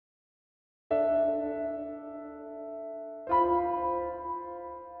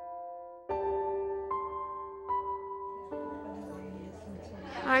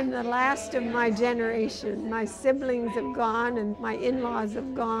I'm the last of my generation. My siblings have gone and my in-laws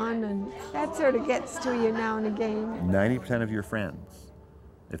have gone, and that sort of gets to you now and again. 90% of your friends,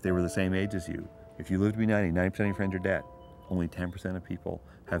 if they were the same age as you, if you live to be 90, 90% of your friends are dead. Only 10% of people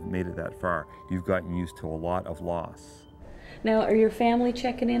have made it that far. You've gotten used to a lot of loss. Now, are your family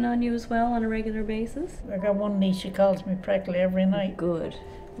checking in on you as well on a regular basis? I got one niece, she calls me practically every night. Good.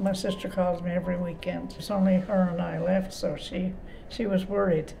 My sister calls me every weekend. It's only her and I left, so she was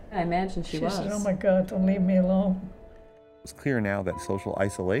worried. I imagine she was. She said, oh my God, don't leave me alone. It's clear now that social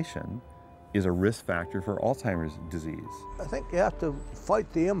isolation is a risk factor for Alzheimer's disease. I think you have to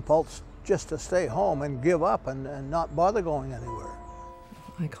fight the impulse just to stay home and give up and not bother going anywhere.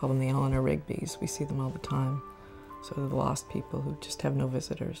 I call them the Eleanor Rigby's. We see them all the time. So they're the lost people who just have no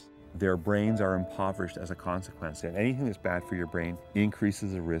visitors. Their brains are impoverished as a consequence, and anything that's bad for your brain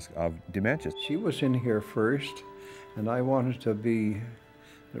increases the risk of dementia. She was in here first, and I wanted to be,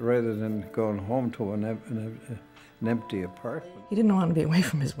 rather than going home to an empty apartment. He didn't want to be away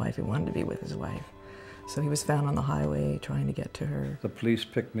from his wife, he wanted to be with his wife. So he was found on the highway trying to get to her. The police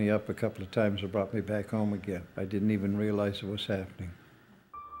picked me up a couple of times and brought me back home again. I didn't even realize it was happening.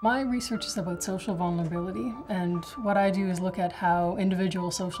 My research is about social vulnerability, and what I do is look at how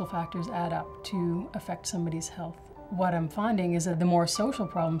individual social factors add up to affect somebody's health. What I'm finding is that the more social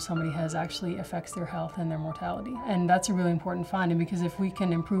problems somebody has actually affects their health and their mortality. And that's a really important finding, because if we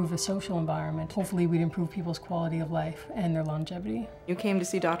can improve the social environment, hopefully we'd improve people's quality of life and their longevity. You came to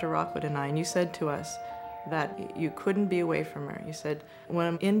see Dr. Rockwood and I, and you said to us that you couldn't be away from her. You said, when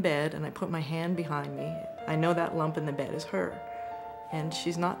I'm in bed and I put my hand behind me, I know that lump in the bed is her. And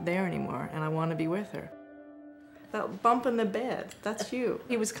she's not there anymore, and I want to be with her. That bump in the bed, that's you.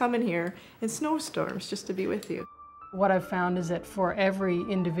 He was coming here in snowstorms just to be with you. What I've found is that for every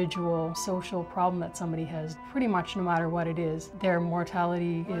individual social problem that somebody has, pretty much no matter what it is, their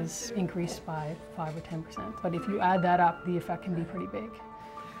mortality is increased by 5 or 10%. But if you add that up, the effect can be pretty big.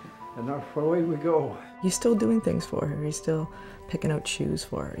 And that's away we go. He's still doing things for her. He's still picking out shoes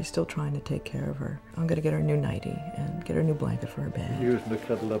for her. He's still trying to take care of her. I'm going to get her a new nightie and get her a new blanket for her bed. Using to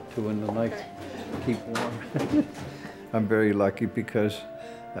cuddle up to in the night, keep warm. I'm very lucky because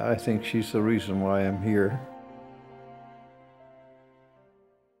I think she's the reason why I'm here.